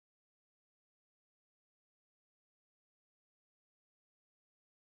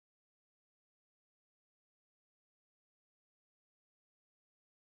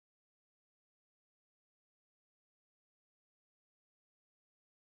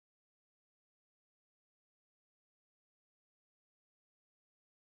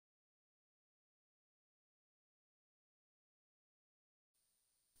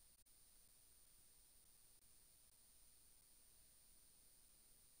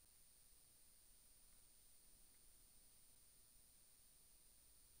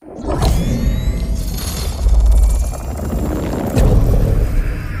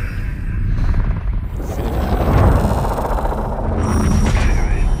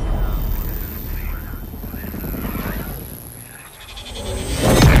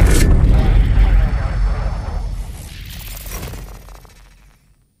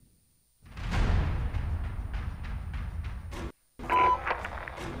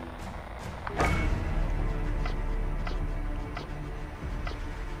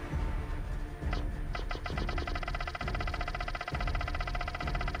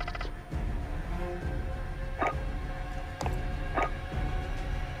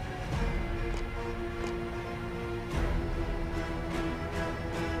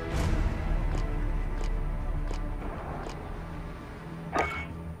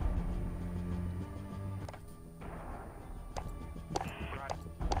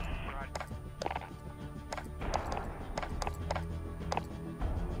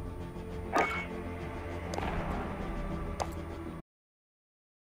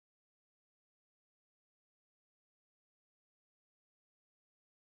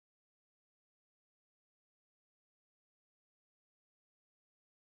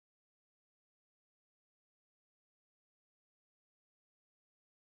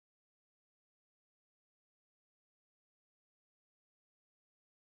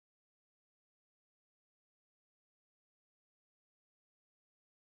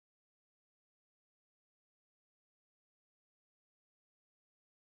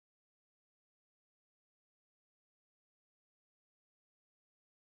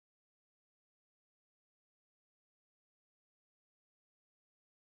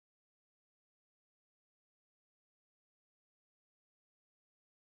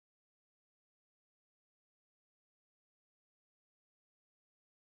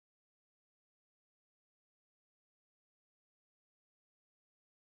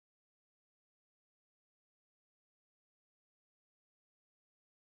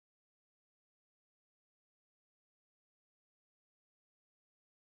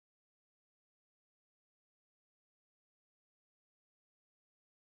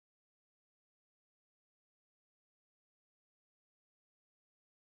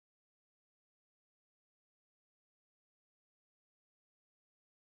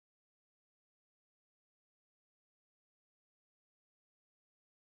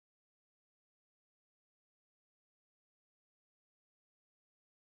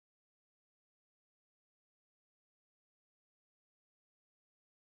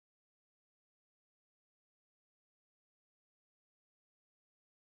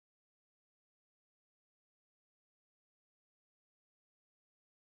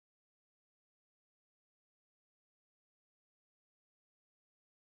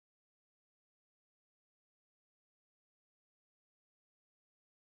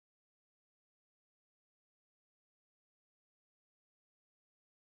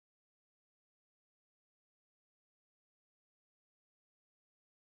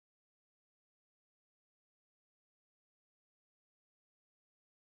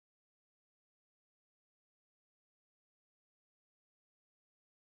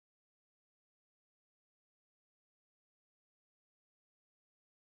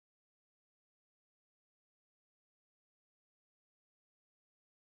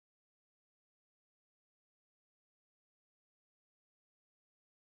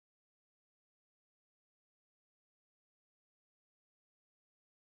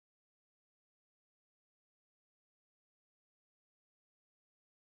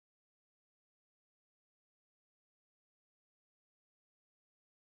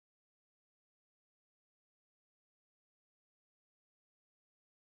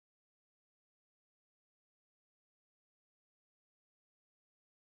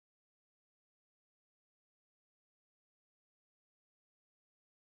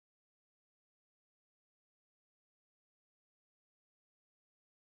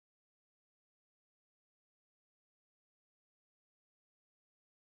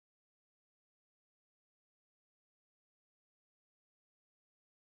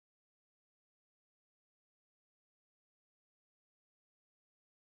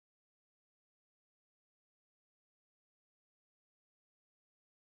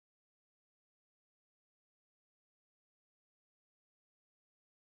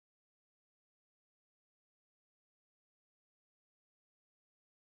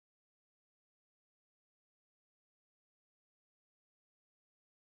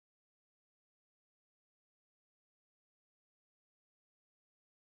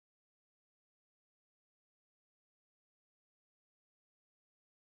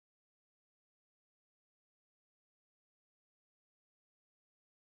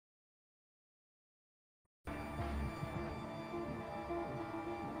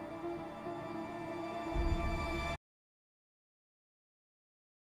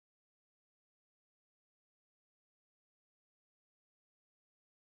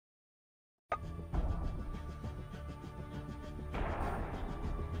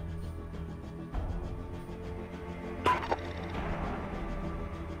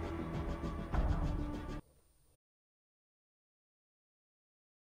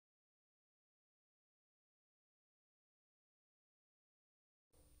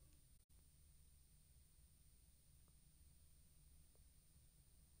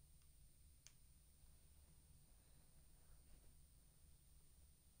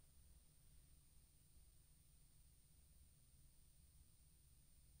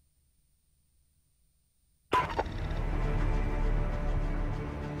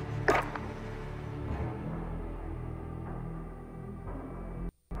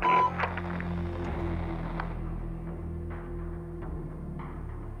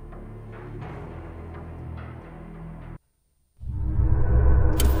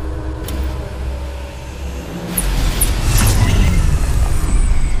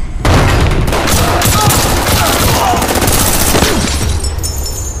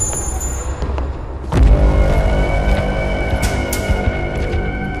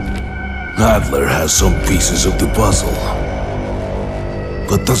Adler has some pieces of the puzzle,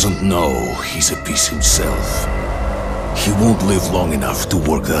 but doesn't know he's a piece himself. He won't live long enough to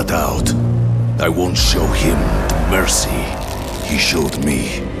work that out. I won't show him the mercy he showed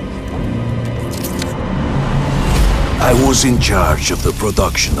me. I was in charge of the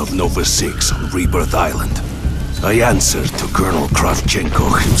production of Nova 6 on Rebirth Island. I answered to Colonel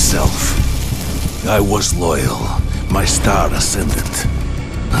Kravchenko himself. I was loyal, my star ascendant,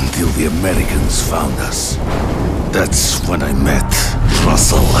 until the Americans found us. That's when I met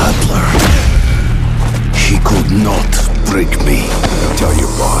Russell Adler. He could not break me. Tell your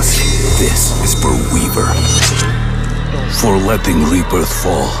boss, this is for Weaver. For letting Rebirth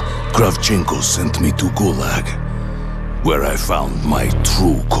fall, Kravchenko sent me to Gulag, where I found my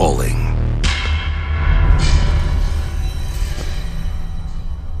true calling.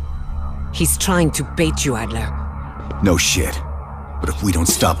 He's trying to bait you, Adler. No shit. But if we don't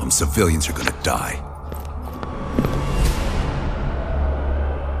stop him, civilians are gonna die.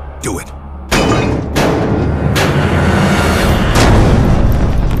 Do it.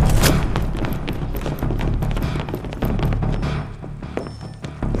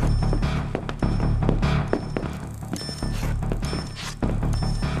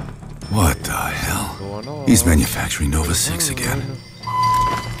 What the hell? He's manufacturing Nova 6 again.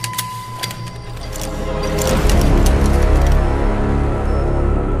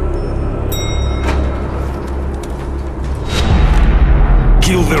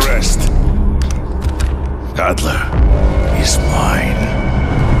 Kill the rest. Adler is mine.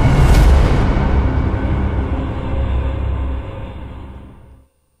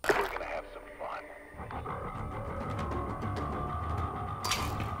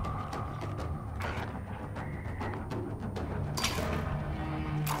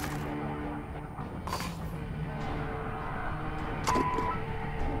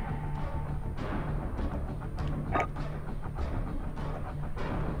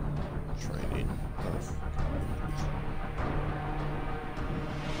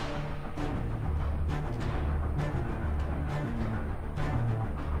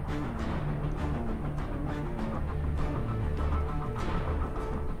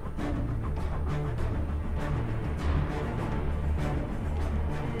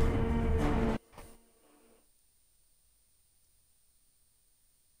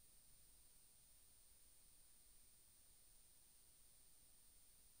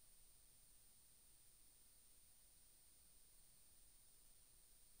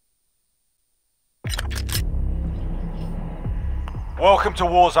 Welcome to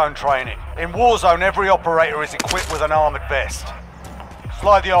Warzone training. In Warzone, every operator is equipped with an armored vest.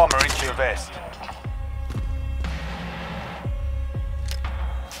 Slide the armor into your vest.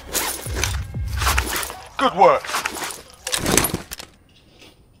 Good work.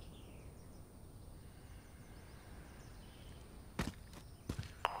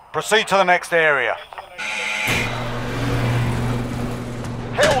 Proceed to the next area.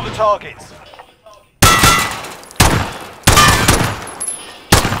 Hit all the targets.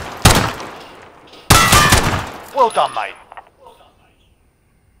 Well done, mate.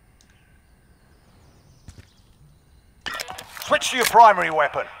 Switch to your primary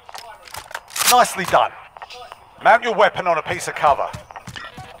weapon. Nicely done. Mount your weapon on a piece of cover.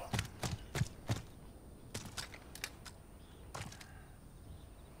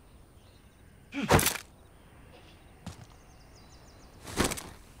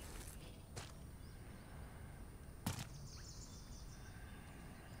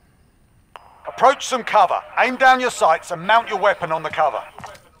 Approach some cover. Aim down your sights and mount your weapon on the cover.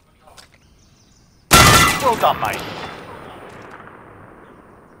 Well done, mate.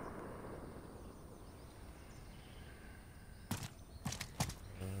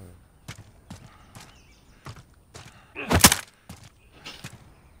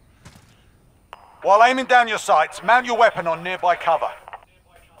 While aiming down your sights, mount your weapon on nearby cover.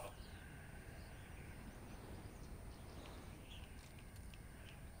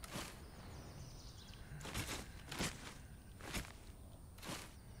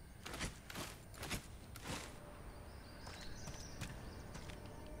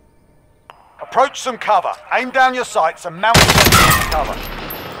 Approach some cover. Aim down your sights and mount your weapon on the cover.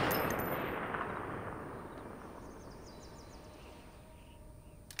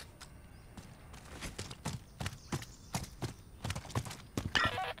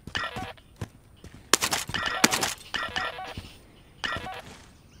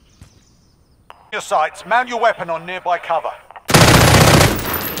 Your sights, mount your weapon on nearby cover.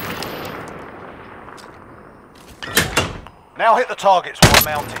 Now hit the targets while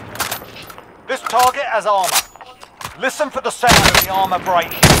mounted. This target has armor. Listen for the sound of the armor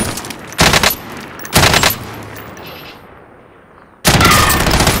breaking.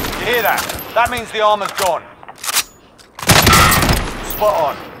 You hear that? That means the armor's gone.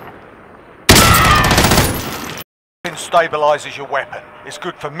 Spot on. Stabilizes your weapon. It's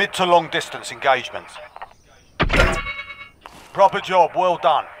good for mid to long distance engagements. Proper job, well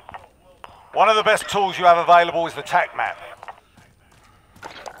done. One of the best tools you have available is the TAC map.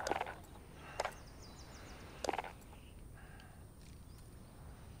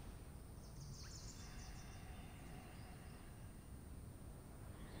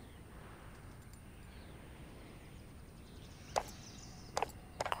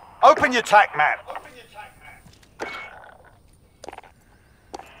 Open your TAC map.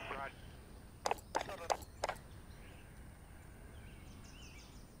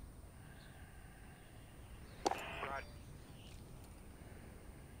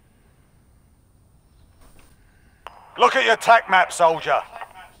 Look at your TAC map, soldier.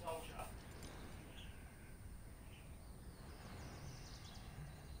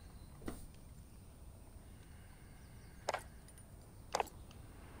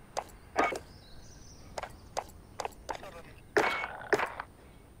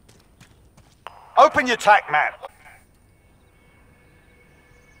 Open your TAC map.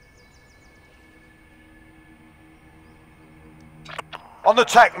 On the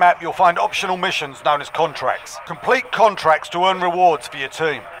TAC map, you'll find optional missions known as contracts. Complete contracts to earn rewards for your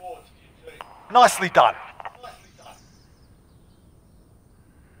team. Nicely done.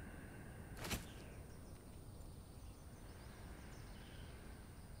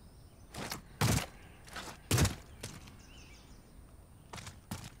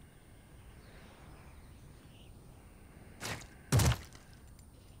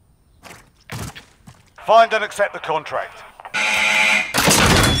 Find and accept the contract.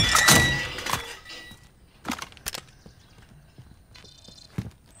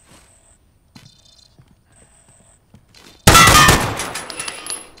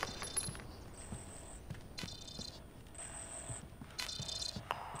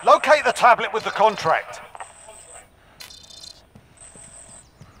 Locate the tablet with the contract.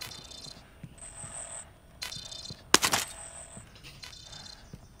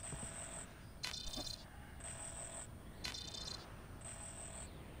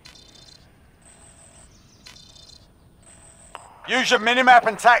 Use your minimap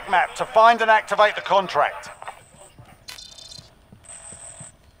and TAC map to find and activate the contract.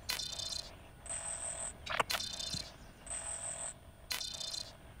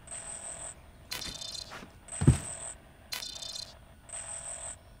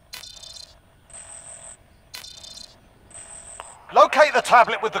 Locate the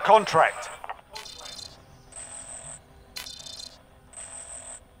tablet with the contract.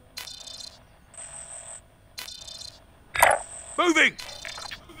 Moving!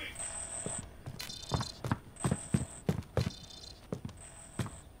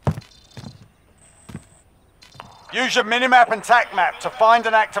 Use your minimap and TAC map to find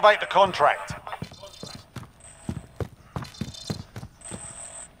and activate the contract.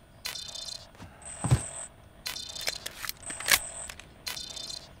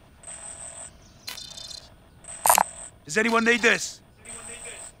 Does anyone need this?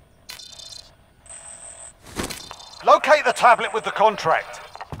 Locate the tablet with the contract.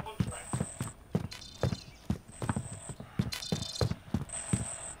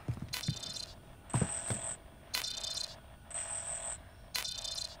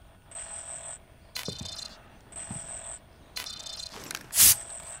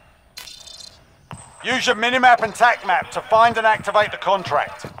 Use your minimap and TAC map to find and activate the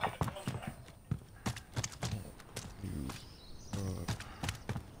contract.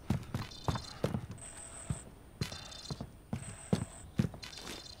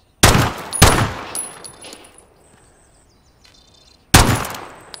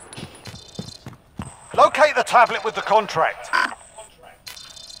 Locate the tablet with the contract.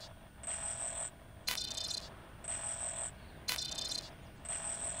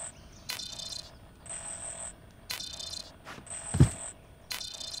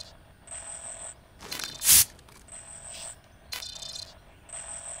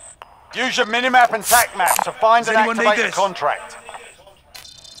 Use your minimap and TAC map to find and activate the contract.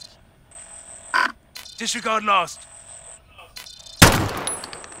 Disregard last.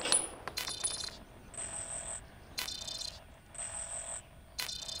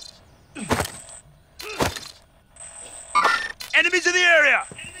 Enemies in the area!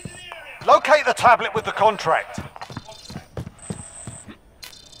 Locate the tablet with the contract.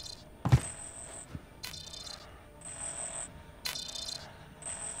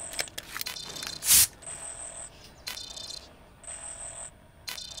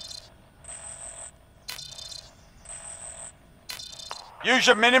 Use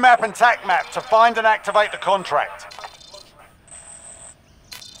your minimap and tac map to find and activate the contract.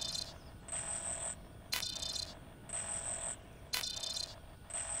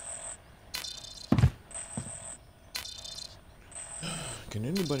 Can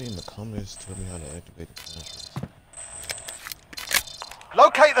anybody in the comments tell me how to activate the contract?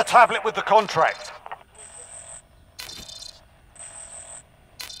 Locate the tablet with the contract.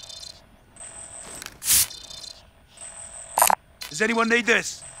 Does anyone need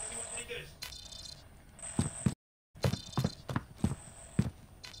this?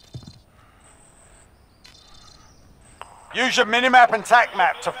 Use your minimap and tac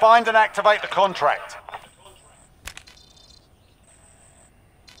map to find and activate the contract.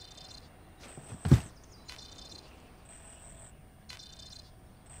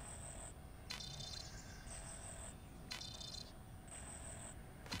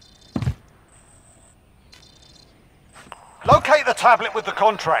 Locate the tablet with the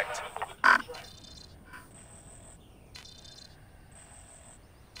contract.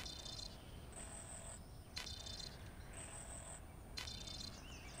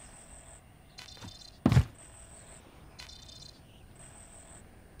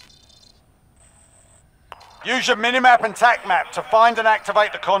 Use your minimap and tac map to find and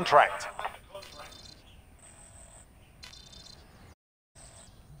activate the contract.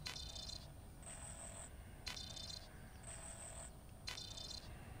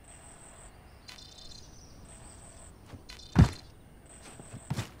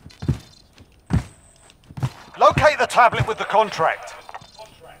 Locate the tablet with the contract.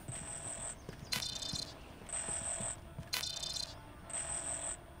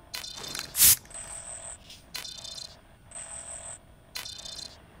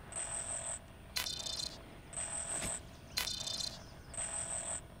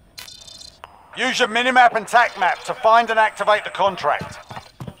 Use your minimap and tac map to find and activate the contract.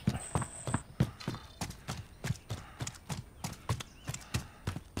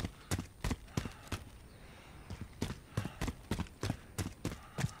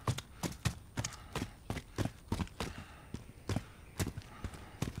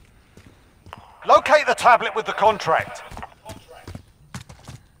 Locate the tablet with the contract.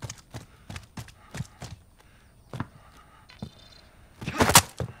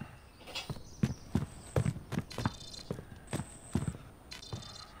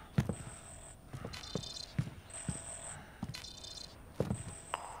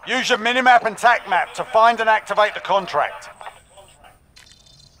 Use your minimap and tac map to find and activate the contract.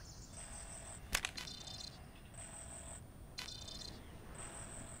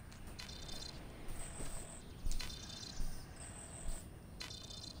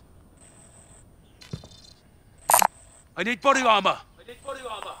 I need body armor.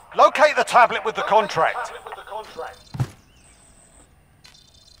 Locate the tablet with the contract.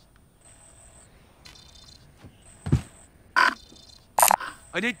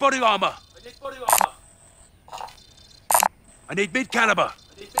 I need body armor. I need mid-caliber.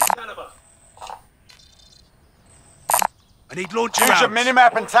 I need launch rounds. Use your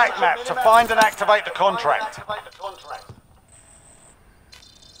minimap and tac map to find and activate the contract.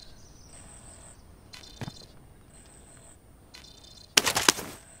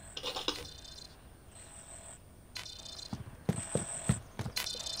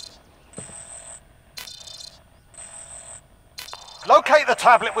 Locate the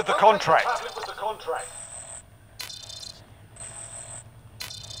tablet with the contract.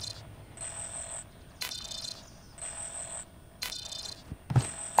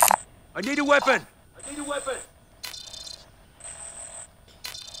 I need a weapon.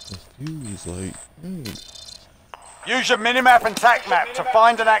 He's like, Use your minimap and tac map to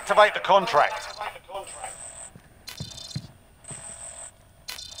find and activate the contract.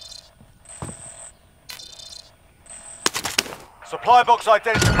 Supply box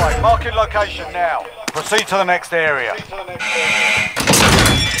identified. Marking location now. Proceed to the next area.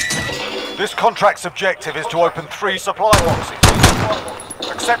 This contract's objective is to open 3 supply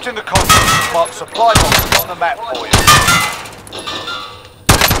boxes. Accepting the contract marks supply boxes on the map for you.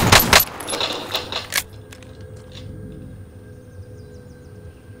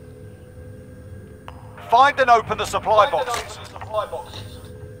 Find and open the supply boxes.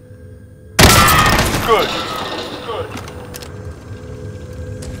 Good.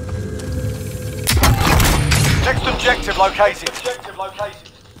 Next objective located.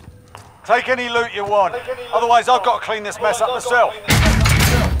 Take any loot you want. Otherwise, I've got to clean this mess up myself.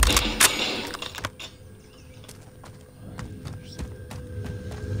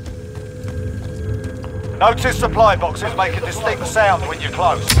 Notice supply boxes make a distinct sound when you're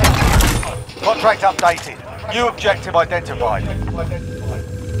close. Contract updated. New objective identified.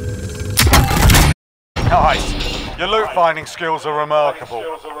 Nice. Your loot finding skills are remarkable.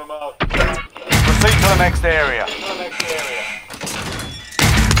 Proceed to the next area.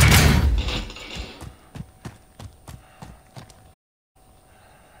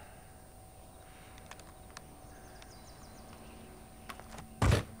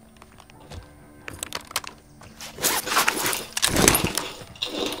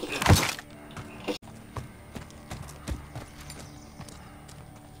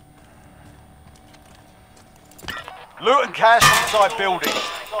 Loot and cash inside buildings.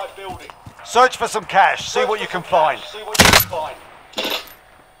 Search for some cash, see what you can find.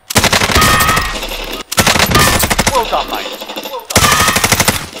 Well done, mate.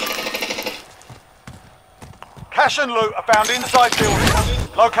 Cash and loot are found inside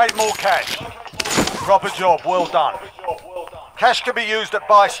buildings. Locate more cash. Proper job, well done. Cash can be used at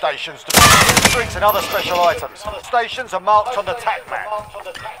buy stations to buy drinks and other special items. Stations are marked on the TAC map.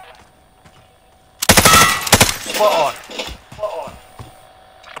 Spot on.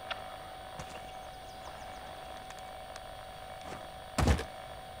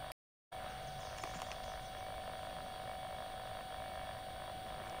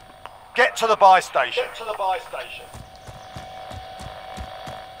 Get to the buy station.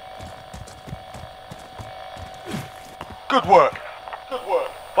 Good work.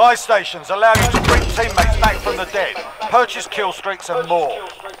 Buy stations allow you to bring teammates back from the dead, purchase kill streaks and more.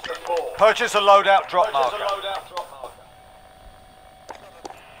 Purchase a loadout drop marker.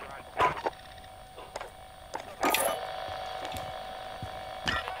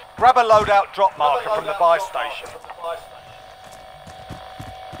 Grab a loadout drop marker from the buy station.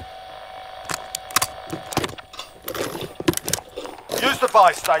 Use the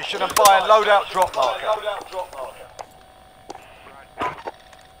buy station and buy a loadout drop marker.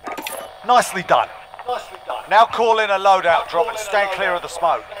 Nicely done. Now call in a loadout drop and stand clear of the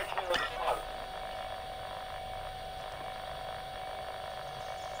smoke.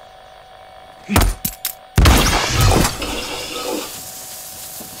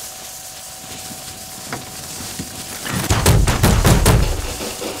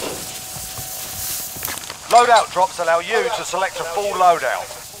 Loadout drops allow you to select a full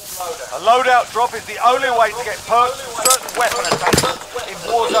loadout. A loadout drop is the only way to get perks and certain weapon attachments in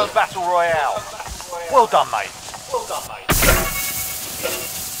Warzone Battle Royale. Well done, mate.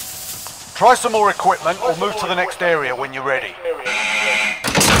 Try some more equipment or move to the next area when you're ready.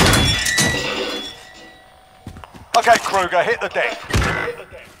 Okay, Kruger, hit the deck.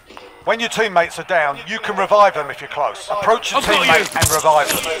 When your teammates are down, you can revive them if you're close. Approach your teammate and revive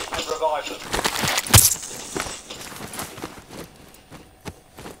them.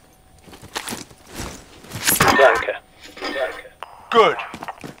 Good.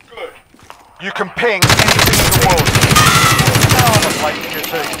 You can ping anything in the world. Now on the plate for your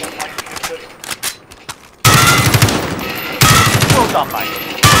team. Well done, mate.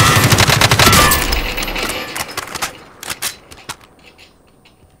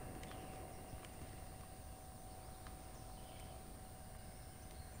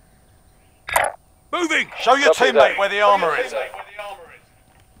 Moving! Show your teammate where the armor is.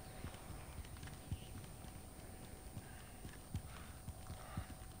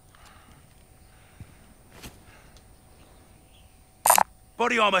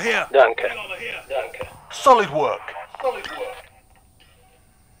 Body armor here. Danke. Solid work.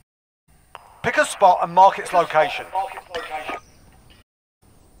 Pick a spot and mark its location.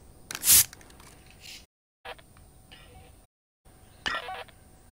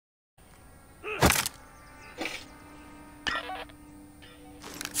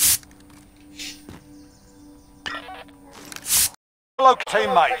 Hello,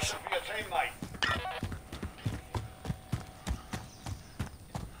 teammates.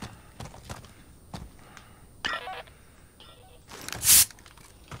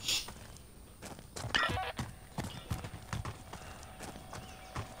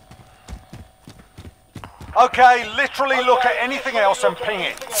 Okay, literally look at anything else and ping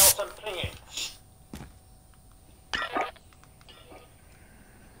it.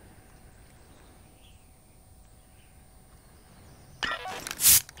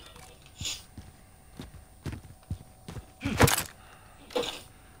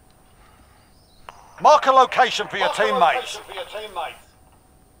 Mark a location for your teammates.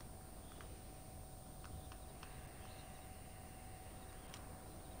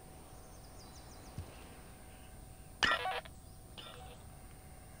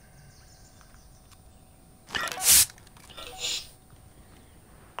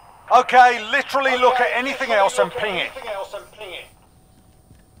 Okay, literally look at anything else and ping it.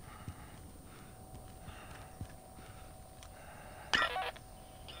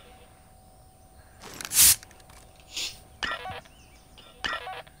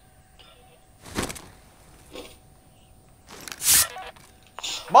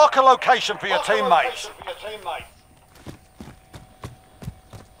 Mark a location for your teammates.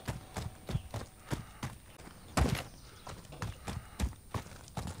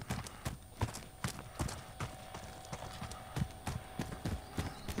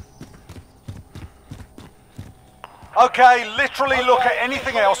 Okay, literally look at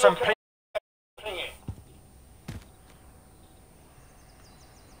anything else and ping it.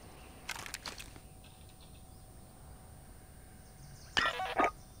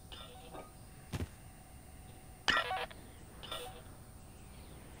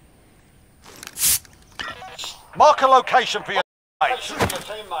 Mark a location for your teammates.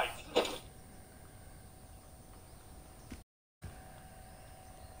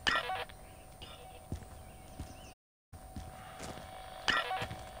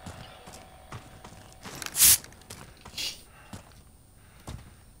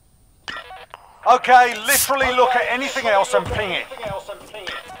 Okay, literally look at anything else and ping it.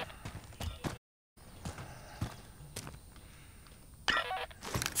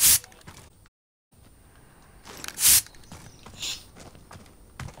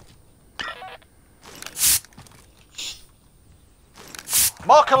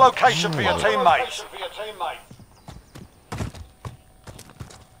 Mark a location for your teammates.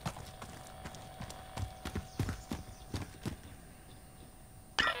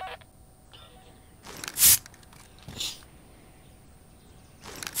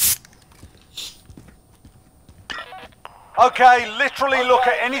 Okay, literally look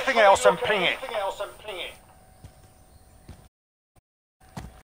at anything else and ping it.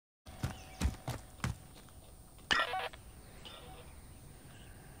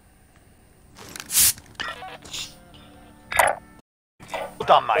 Well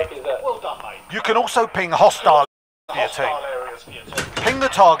done, mate. You can also ping hostile for your team. Ping the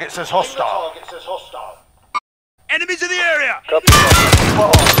targets as hostile. Enemies in the area!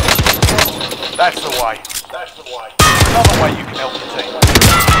 That's the way. Another way you can help your team.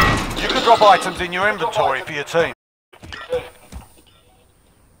 You can drop items in your inventory for your team.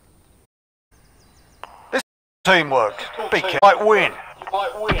 This is teamwork. Big kid might win.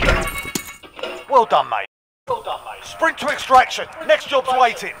 Well done, mate. Sprint to extraction. Next job's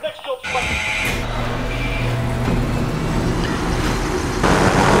waiting.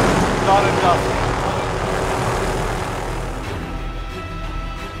 Done and dusted.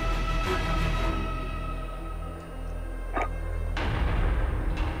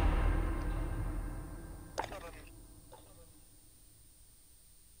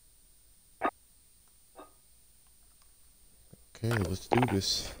 Okay, let's do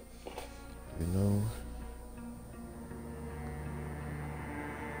this. You know.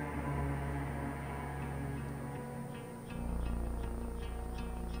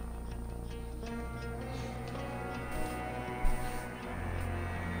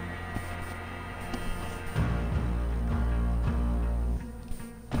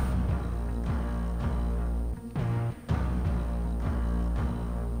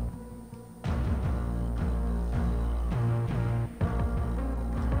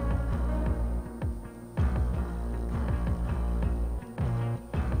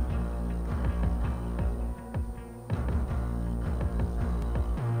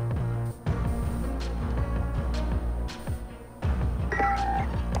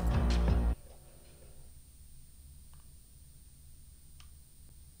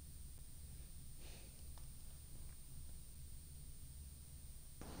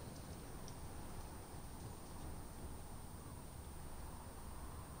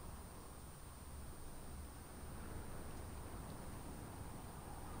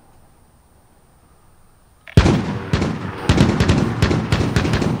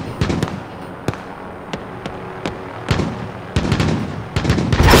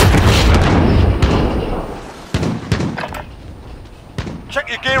 Check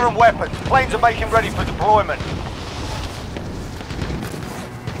your gear and weapons. Planes are making ready for deployment.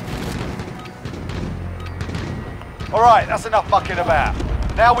 Alright, that's enough mucking about.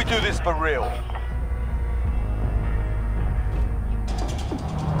 Now we do this for real.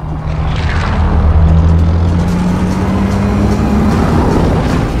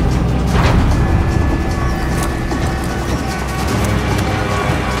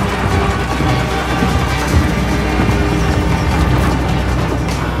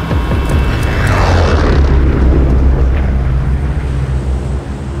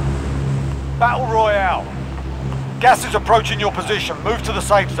 Battle Royale. Gas is approaching your position. Move to the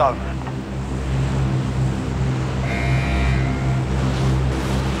safe zone.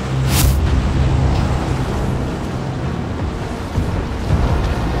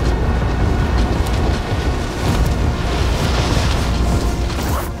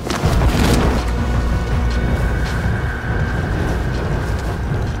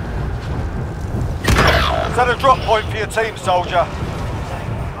 drop point for your team, soldier.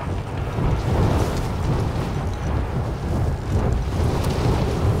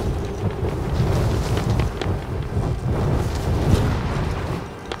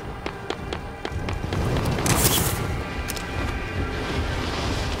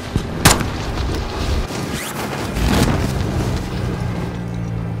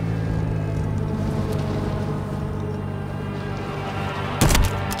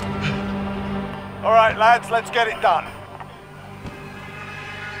 All right, lads, let's get it done.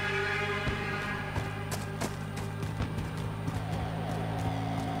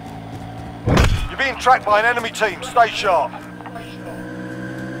 You're being tracked by an enemy team. Stay sharp.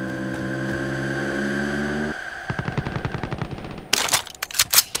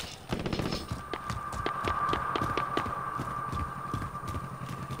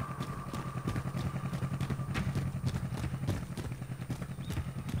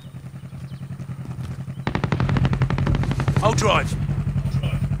 I'll drive.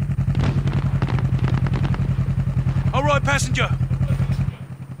 All right, passenger.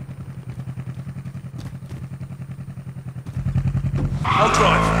 I'll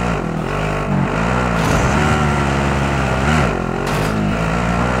drive.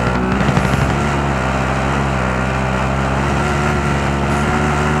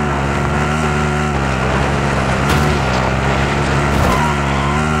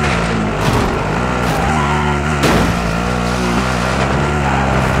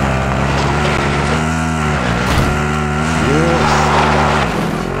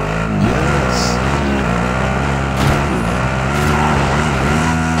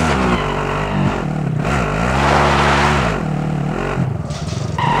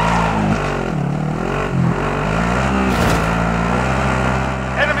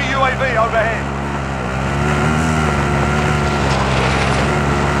 UAV overhead.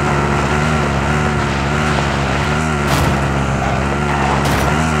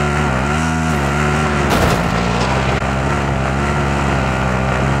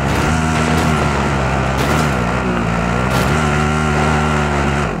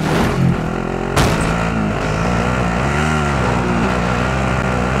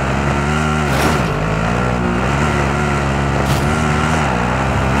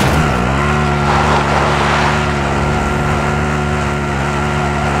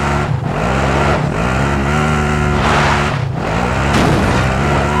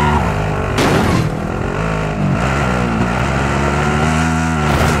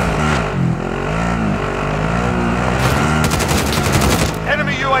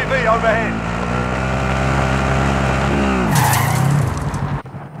 UAV overhead.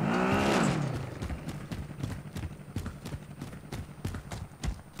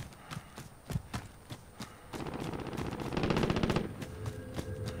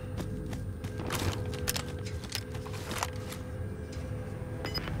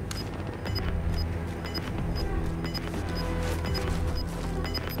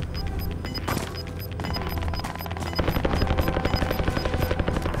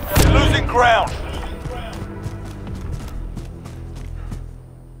 Losing ground.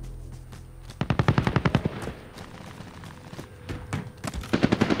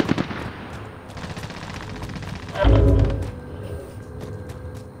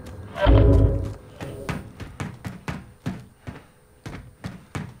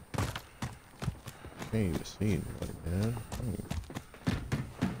 Can't even see anybody, man.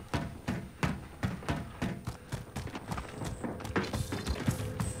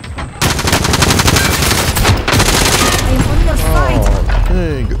 I'm on your side. Oh,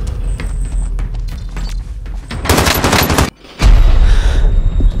 dang.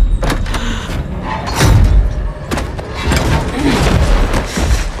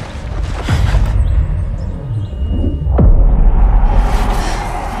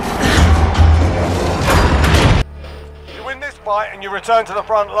 And you return to the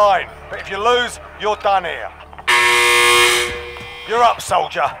front line. But if you lose, you're done here. You're up,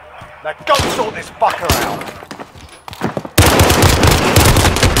 soldier. Now go sort this fucker out.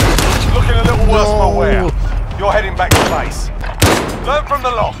 Looking a little worse for wear. You're heading back to base. Learn from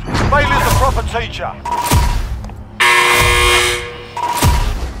the lot. Failure's a proper teacher.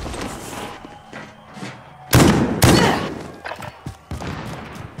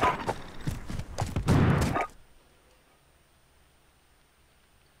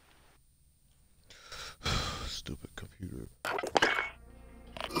 Stupid computer.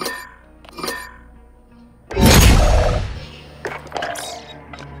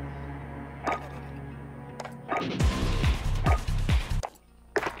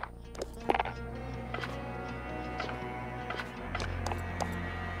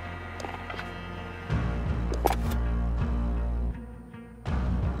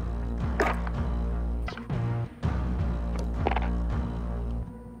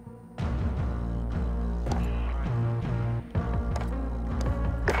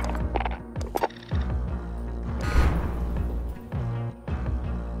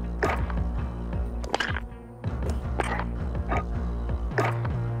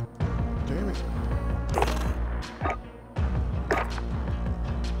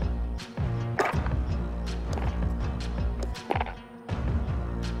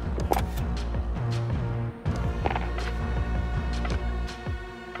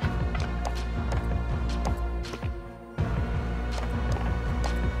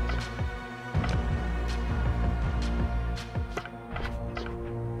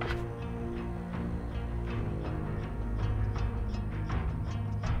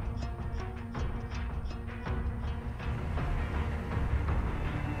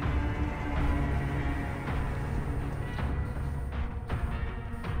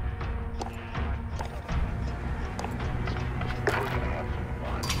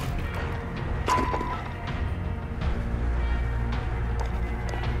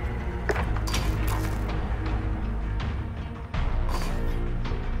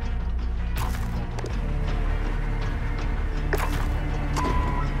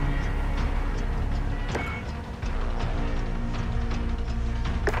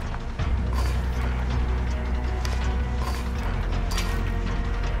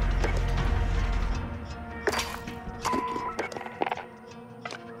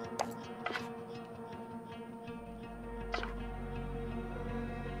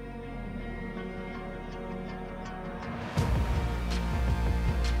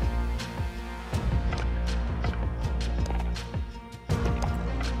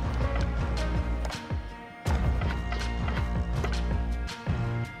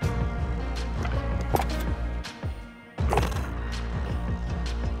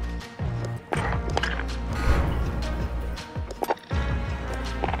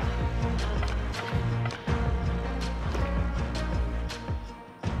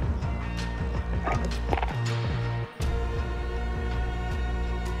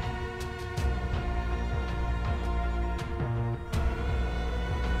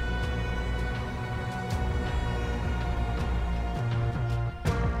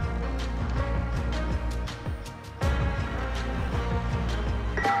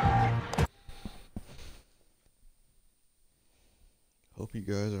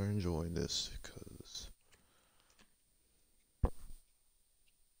 guys are enjoying this, because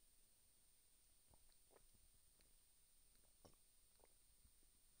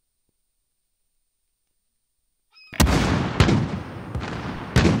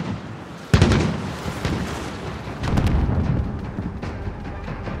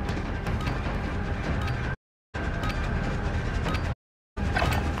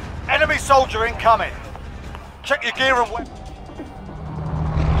Enemy soldier incoming. Check your gear and weapons.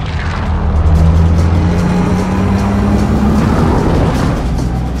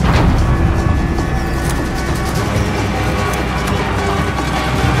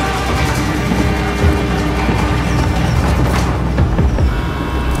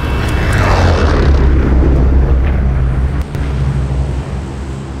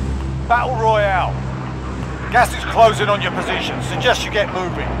 Battle Royale. Gas is closing on your position. Suggest you get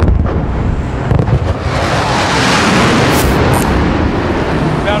moving.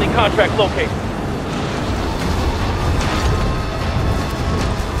 Bounty contract located.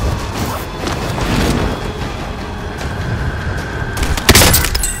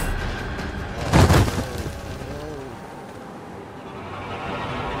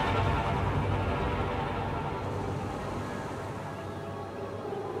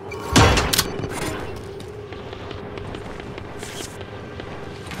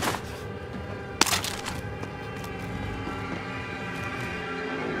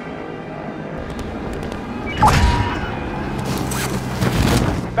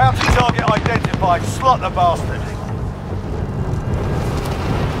 Bounty target identified. Slot the bastard.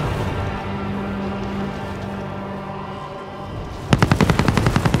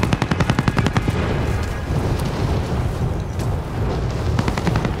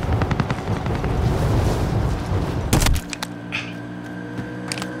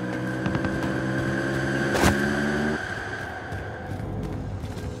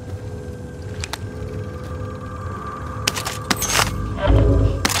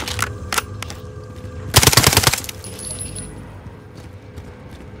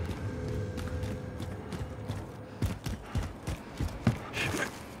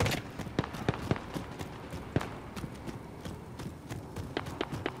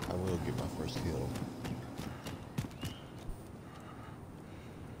 I will get my first kill.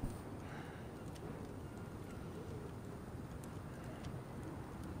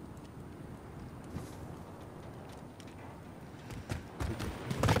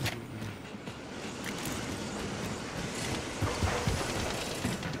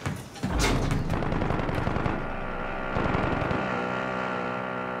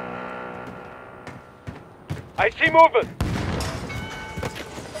 I see movement.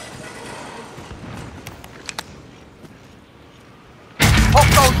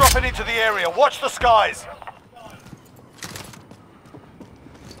 Hostile dropping into the area. Watch the skies.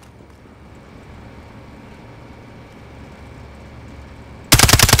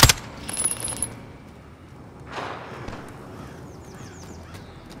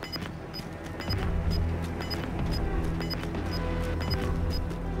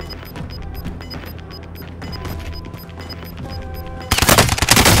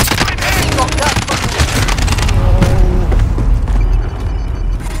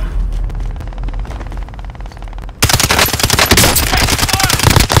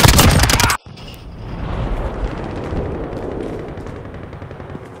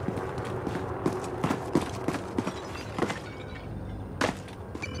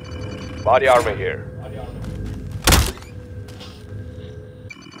 Body armor here.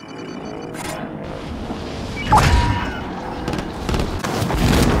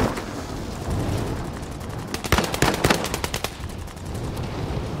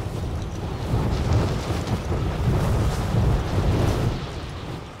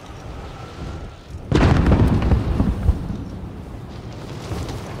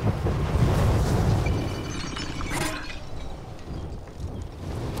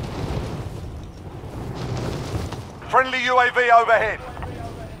 Friendly UAV overhead.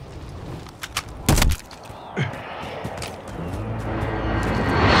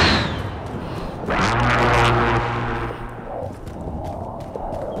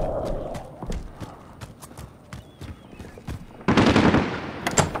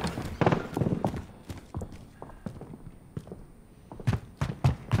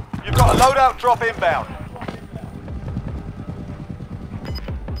 You've got a loadout drop inbound.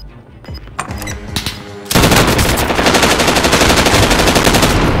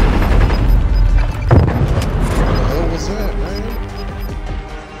 What's that, man?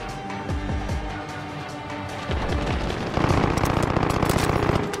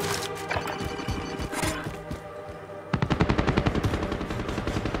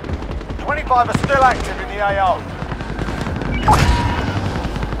 25 are still active in the AO.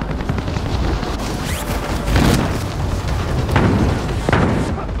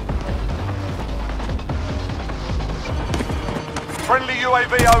 Friendly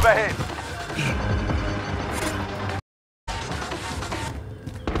UAV overhead.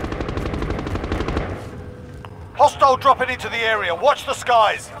 Hostile dropping into the area. Watch the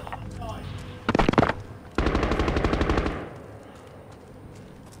skies.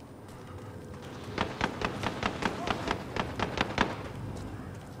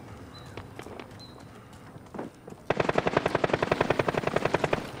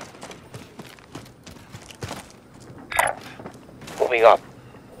 Moving up.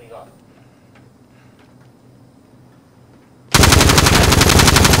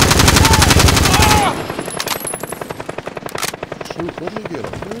 Shoot, let me get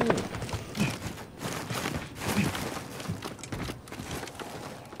him.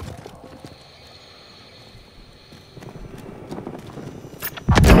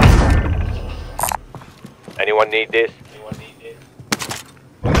 Anyone need this?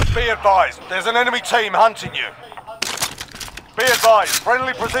 Be advised, there's an enemy team hunting you. Be advised,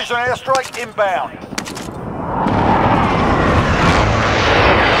 friendly precision airstrike inbound.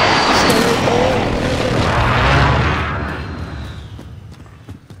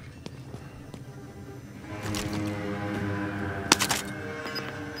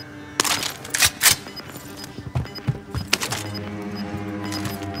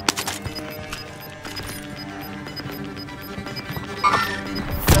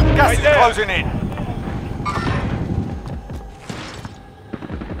 Gas is closing in.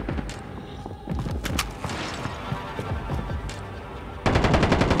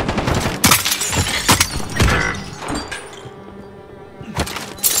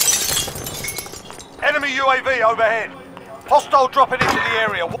 Enemy UAV overhead. Hostile dropping into the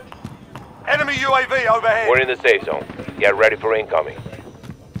area. Enemy UAV overhead. We're in the safe zone. Get ready for incoming.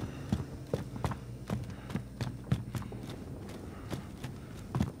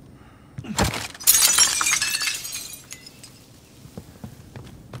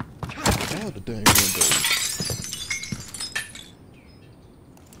 Out the dang window.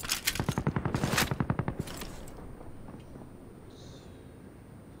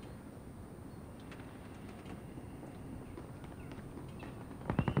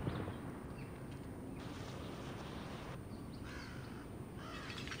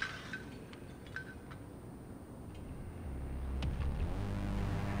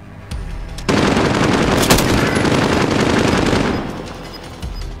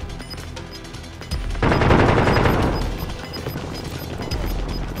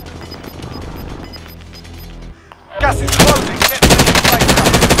 Gas is closing. Get to the safe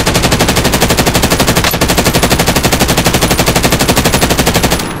zone.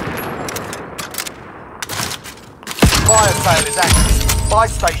 Fire sale is active. Buy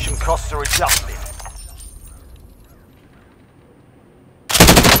station costs are adjusted.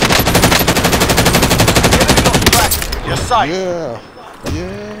 Enemy lost track. You're safe.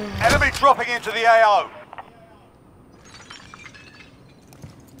 Yeah. Enemy dropping into the AO.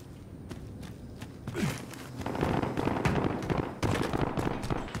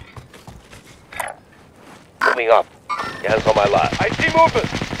 Moving up. Hands on my lap. I see movement.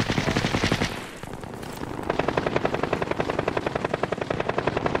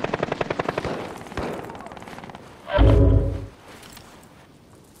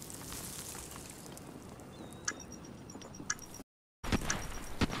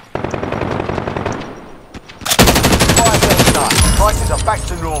 Fire sale done. Prices are back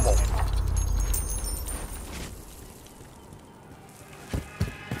to normal.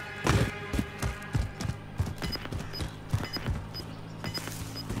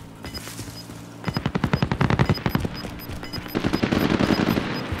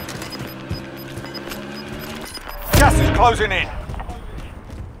 Gas is closing in.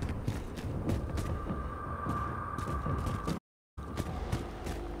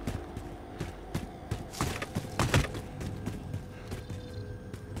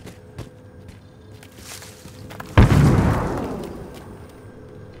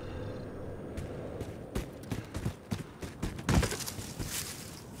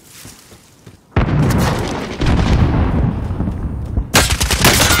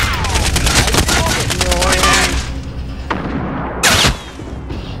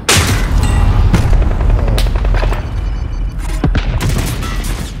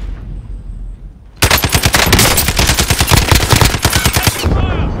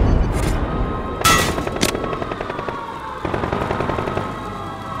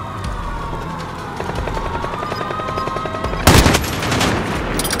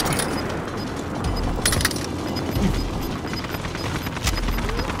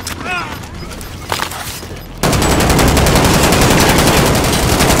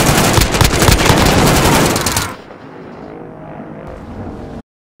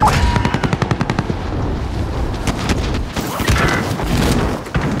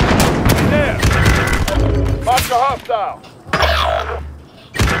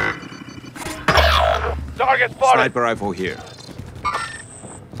 Target spotted. Sniper rifle here.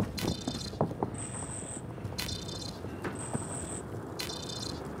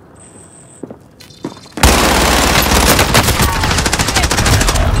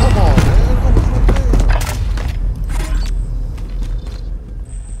 Come on, man. What was right there?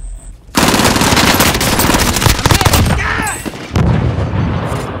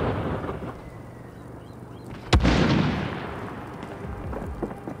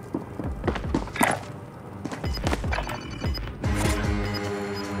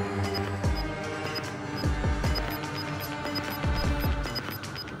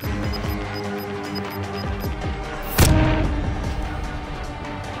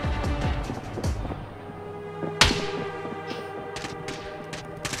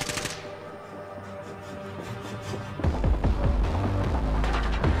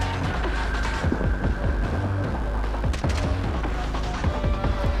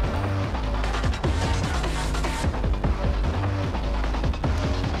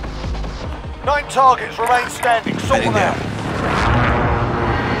 Nine targets remain standing. Sort them out.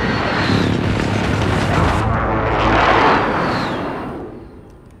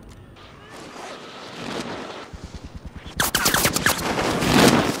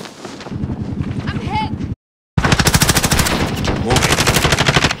 I'm hit. Moving.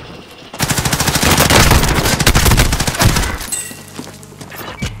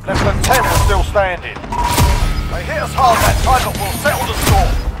 Less than 10 are still standing. They hit us hard that time, but we'll settle the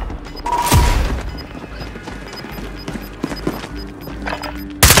score.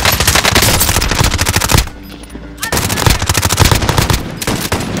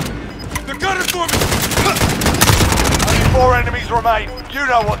 Only 4 enemies remain. You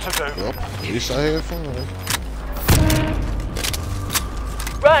know what to do. Yep. At least I had fun.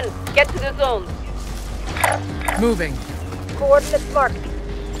 Run! Get to the zone. Moving. Coordinates marked.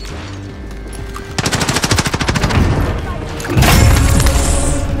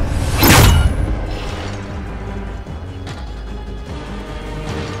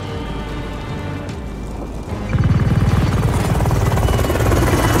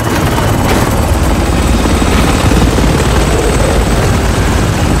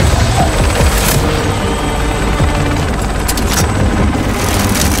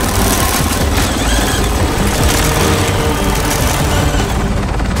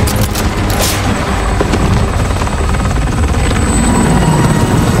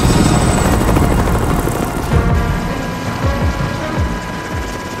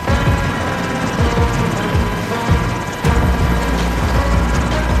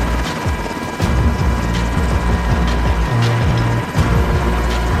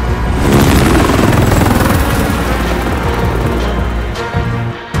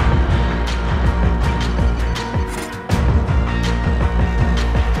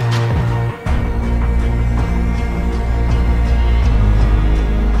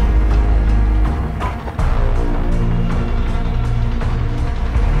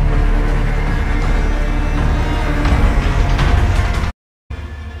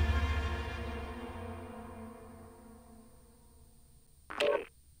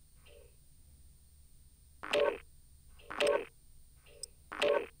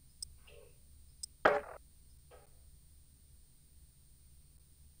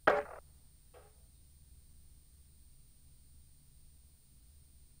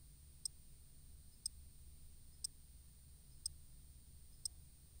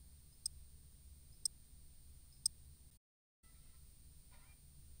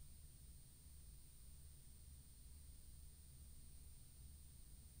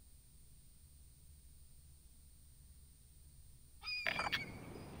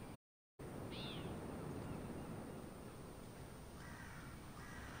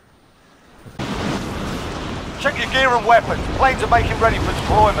 Check your gear and weapons. Planes are making ready for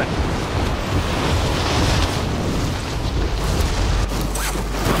deployment.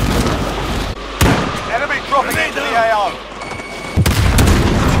 Enemy dropping into the AO.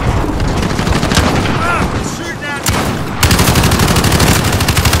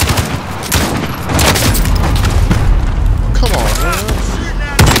 Come on, man.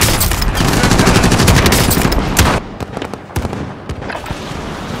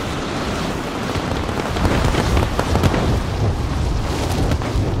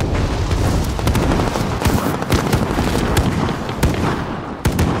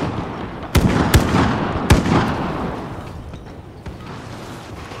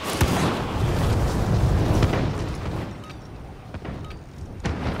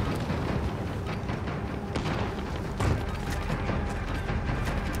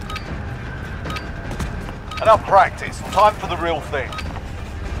 Enough practice. Time for the real thing.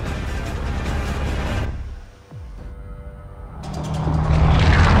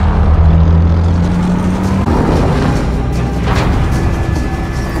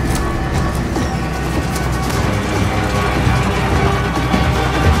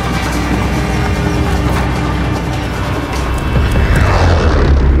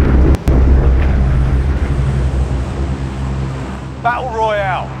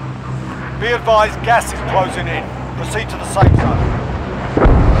 Be advised, gas is closing in. Proceed to the safe zone.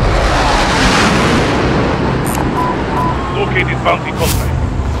 Located bounty contract.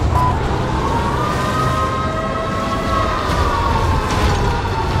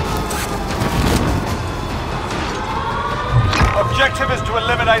 Objective is to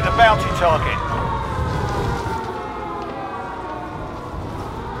eliminate the bounty target.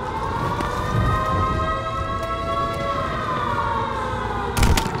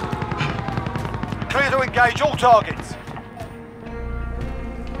 Clear to engage all targets.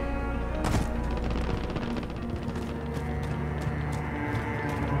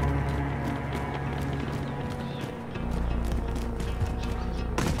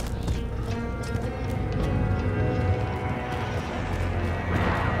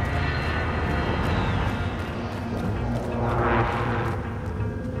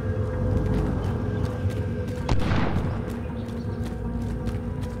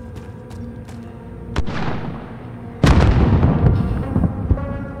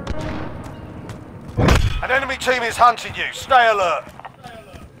 An enemy team is hunting you. Stay alert.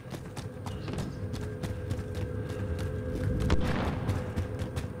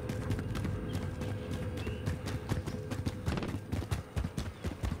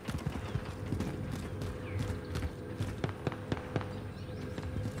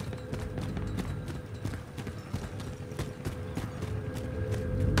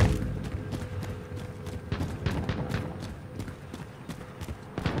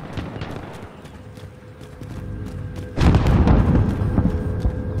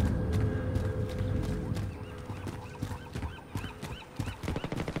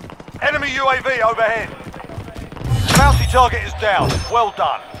 Enemy UAV overhead. Bounty target is down. Well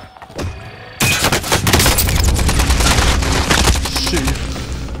done.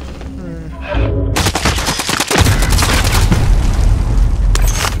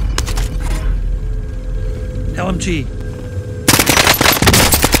 LMG.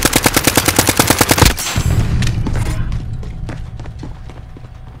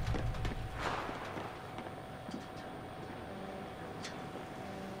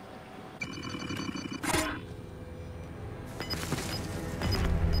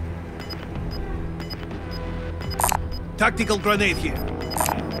 Tactical grenade here.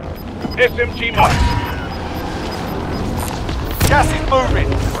 SMG mark. Gas is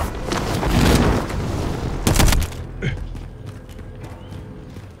moving.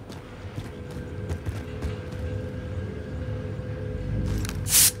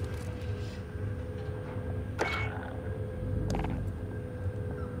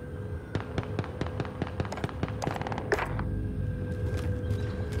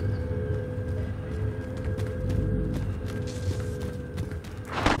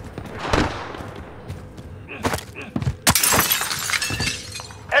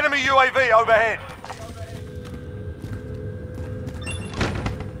 Enemy UAV overhead.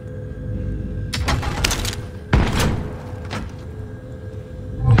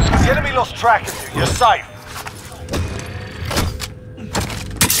 The enemy lost track of you. You're safe.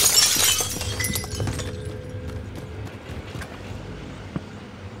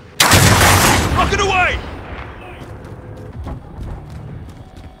 Rocket away!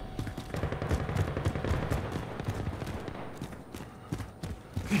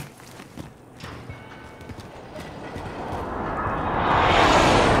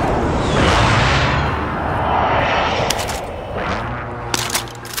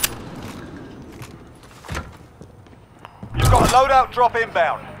 Got a loadout drop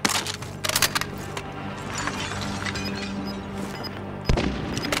inbound.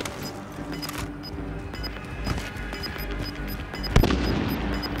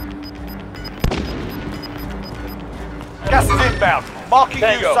 Gas is inbound. Marking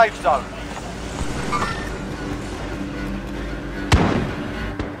Tango. new safe zone.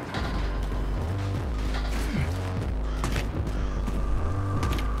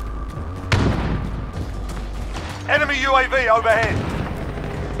 Enemy UAV overhead.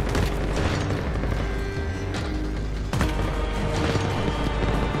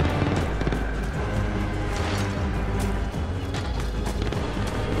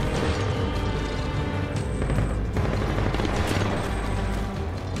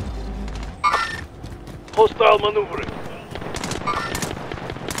 Hostile maneuvering.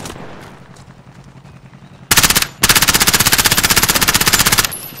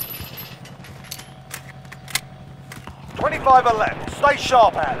 .25 are left. Stay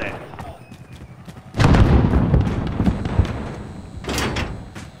sharp out there.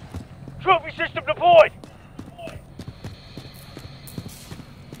 Trophy system deployed.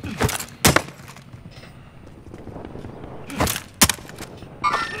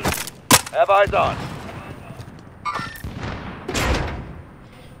 Have eyes on.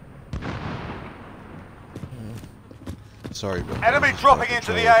 Sorry, but Enemy dropping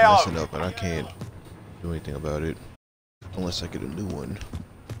into the AO. messing up, and I can't do anything about it unless I get a new one.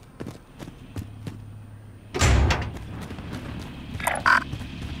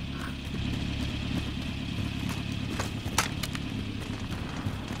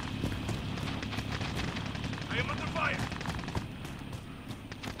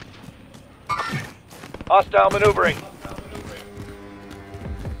 Hostile maneuvering.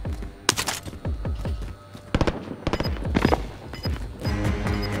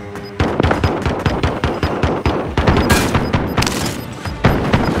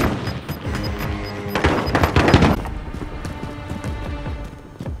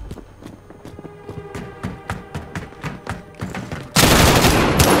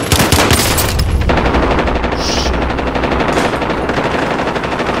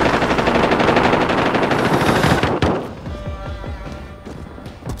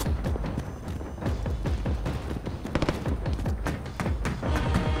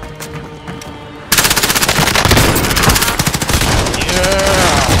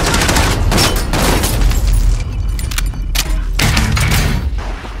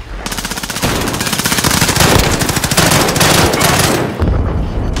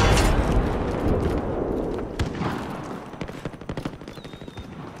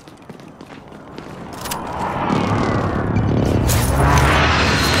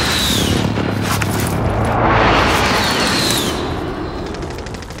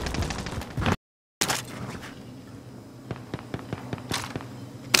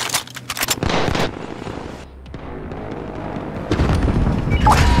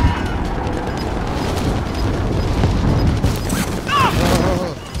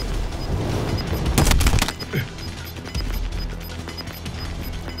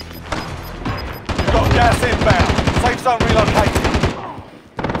 Gas inbound. Safe zone relocated.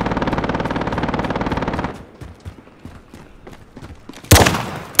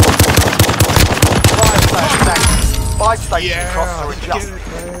 Buy station costs are adjusted.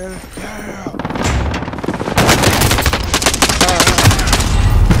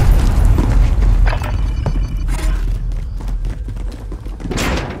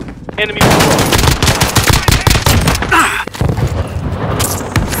 Enemy patrol.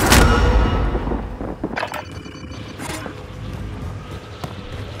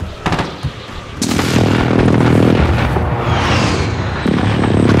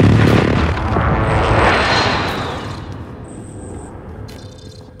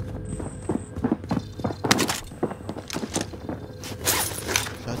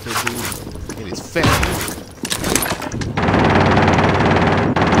 Shot that dude in his face.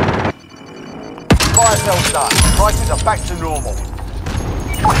 Fire sales done. Prices are back to normal.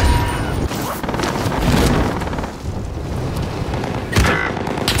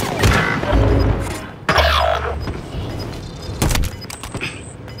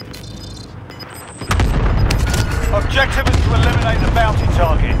 Objective is to eliminate the bounty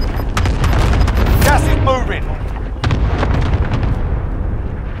target. Gas is moving.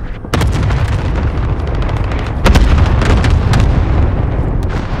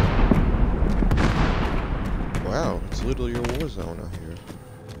 Wow, it's literally your war zone out here.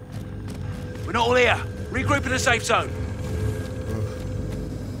 We're not all here. Regroup in the safe zone.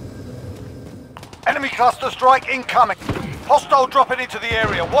 Enemy cluster strike incoming. Hostile dropping into the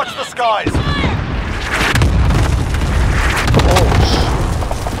area. Watch the skies.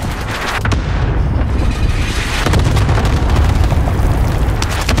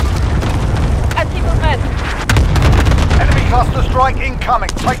 Anti-movement. Enemy cluster strike incoming.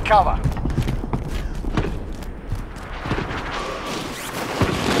 Take cover.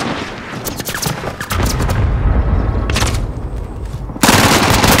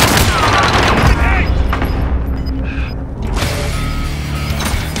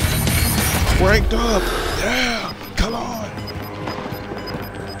 Ranked up! Yeah! Come on!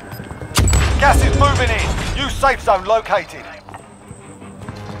 Gas is moving in. New safe zone located.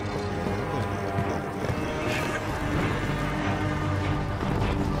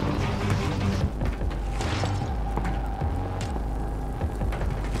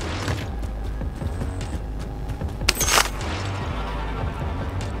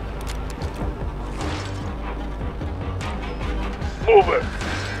 Move it.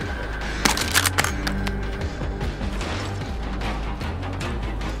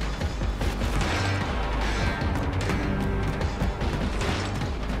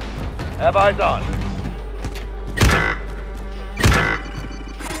 Have eyes on.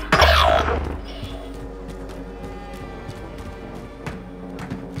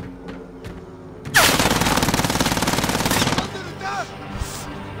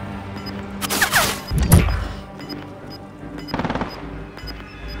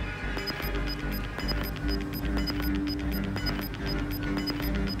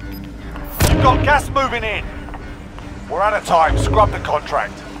 got gas moving in. We're out of time. Scrub the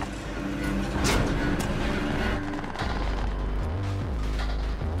contract.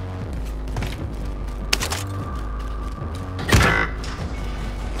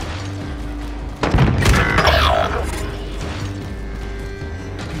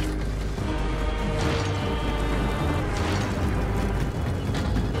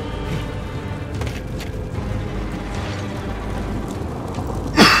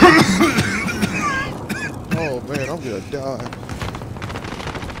 Oh man, I'm gonna die.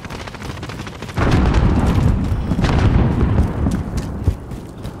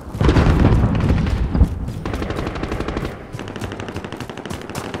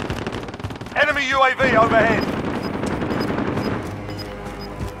 Enemy UAV overhead.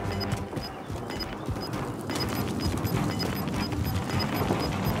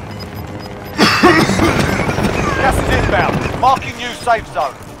 Gas is inbound. Marking new safe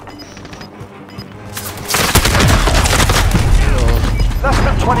zone. Less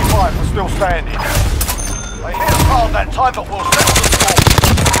than 25 are still standing. They hit us hard that time, but we'll settle the score.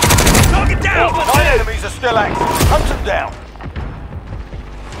 Knock it down! 9 enemies are still active. Hunt them down.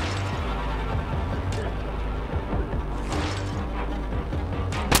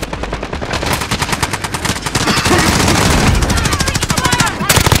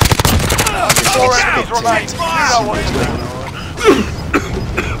 Four enemies remain. You know what it's doing.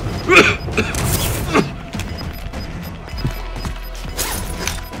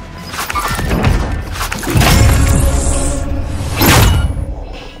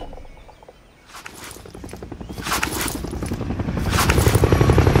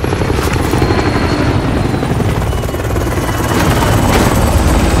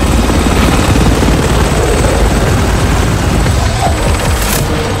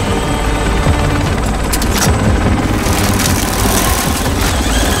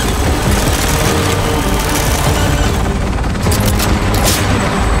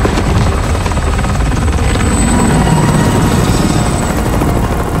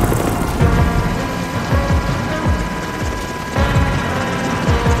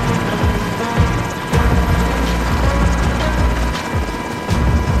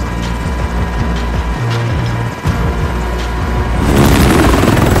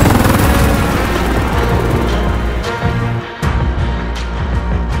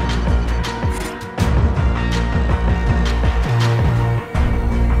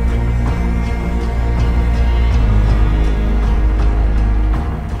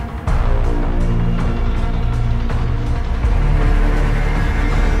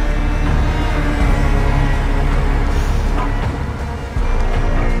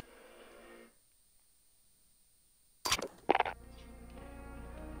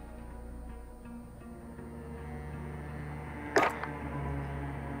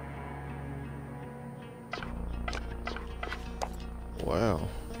 Wow,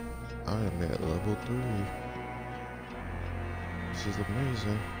 I am at level 3. This is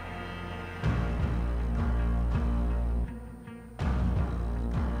amazing.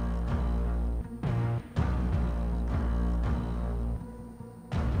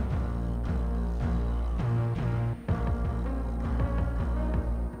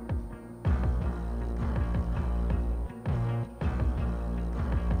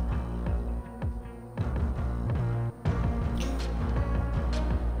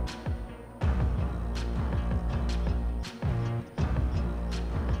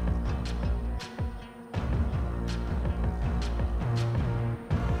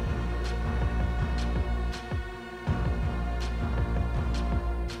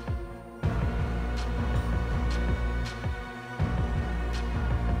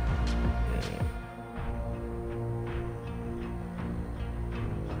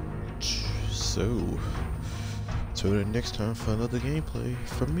 So, tune in next time for another gameplay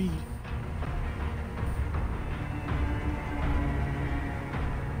from me.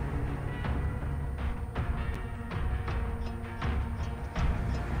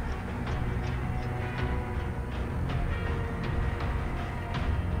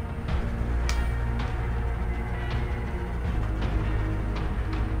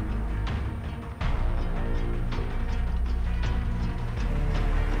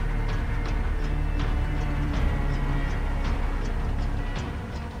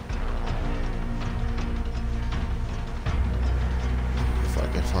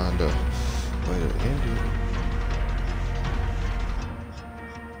 Find a way to end it.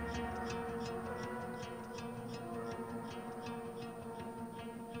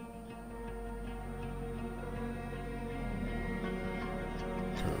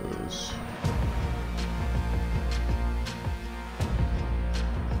 Cause